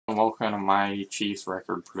Welcome to my Chiefs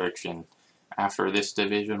record prediction. After this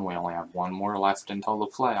division, we only have one more left until the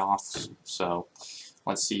playoffs, so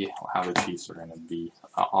let's see how the Chiefs are going to be.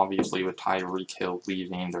 Obviously, with Tyreek Hill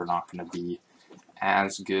leaving, they're not going to be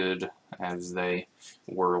as good as they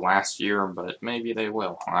were last year, but maybe they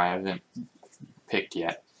will. I haven't picked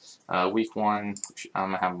yet. Week 1, I'm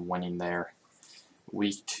going to have them winning there.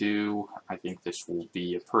 Week 2, I think this will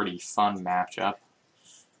be a pretty fun matchup.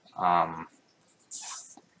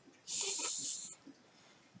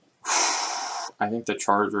 I think the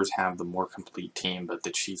Chargers have the more complete team, but the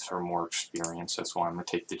Chiefs are more experienced. That's why I'm going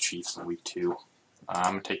to take the Chiefs in week 2.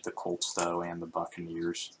 I'm going to take the Colts, though, and the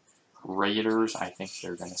Buccaneers. Raiders, I think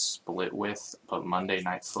they're going to split with, but Monday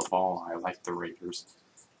Night Football, I like the Raiders.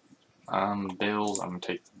 Bills, I'm going to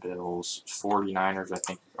take the Bills. 49ers, I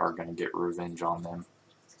think, are going to get revenge on them.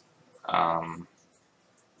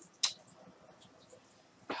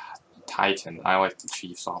 Titans, I like the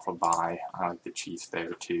Chiefs off a bye. I like the Chiefs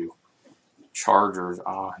there, too. Chargers,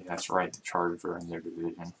 that's right, the Chargers are in their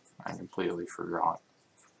division. I completely forgot.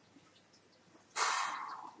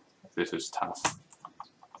 This is tough.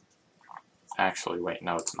 Actually, wait,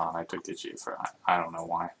 no, it's not. I took the Chiefs. I don't know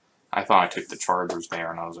why. I thought I took the Chargers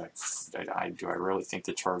there, and I was like, do I really think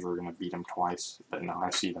the Chargers are going to beat them twice? But no, I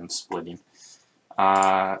see them splitting.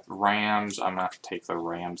 Rams, I'm going to have to take the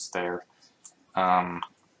Rams there.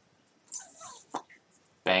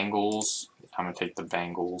 Bengals, I'm going to take the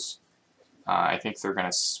Bengals. I think they're going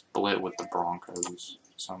to split with the Broncos,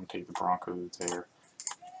 so I'm going to take the Broncos there.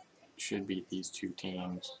 Should beat these two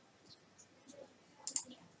teams.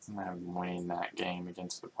 I'm going to have them winning that game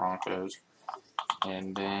against the Broncos.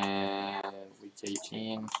 And then week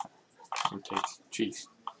 18, we take Chiefs.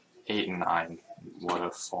 8-9. What a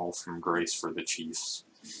fall from grace for the Chiefs.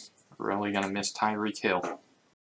 Really going to miss Tyreek Hill.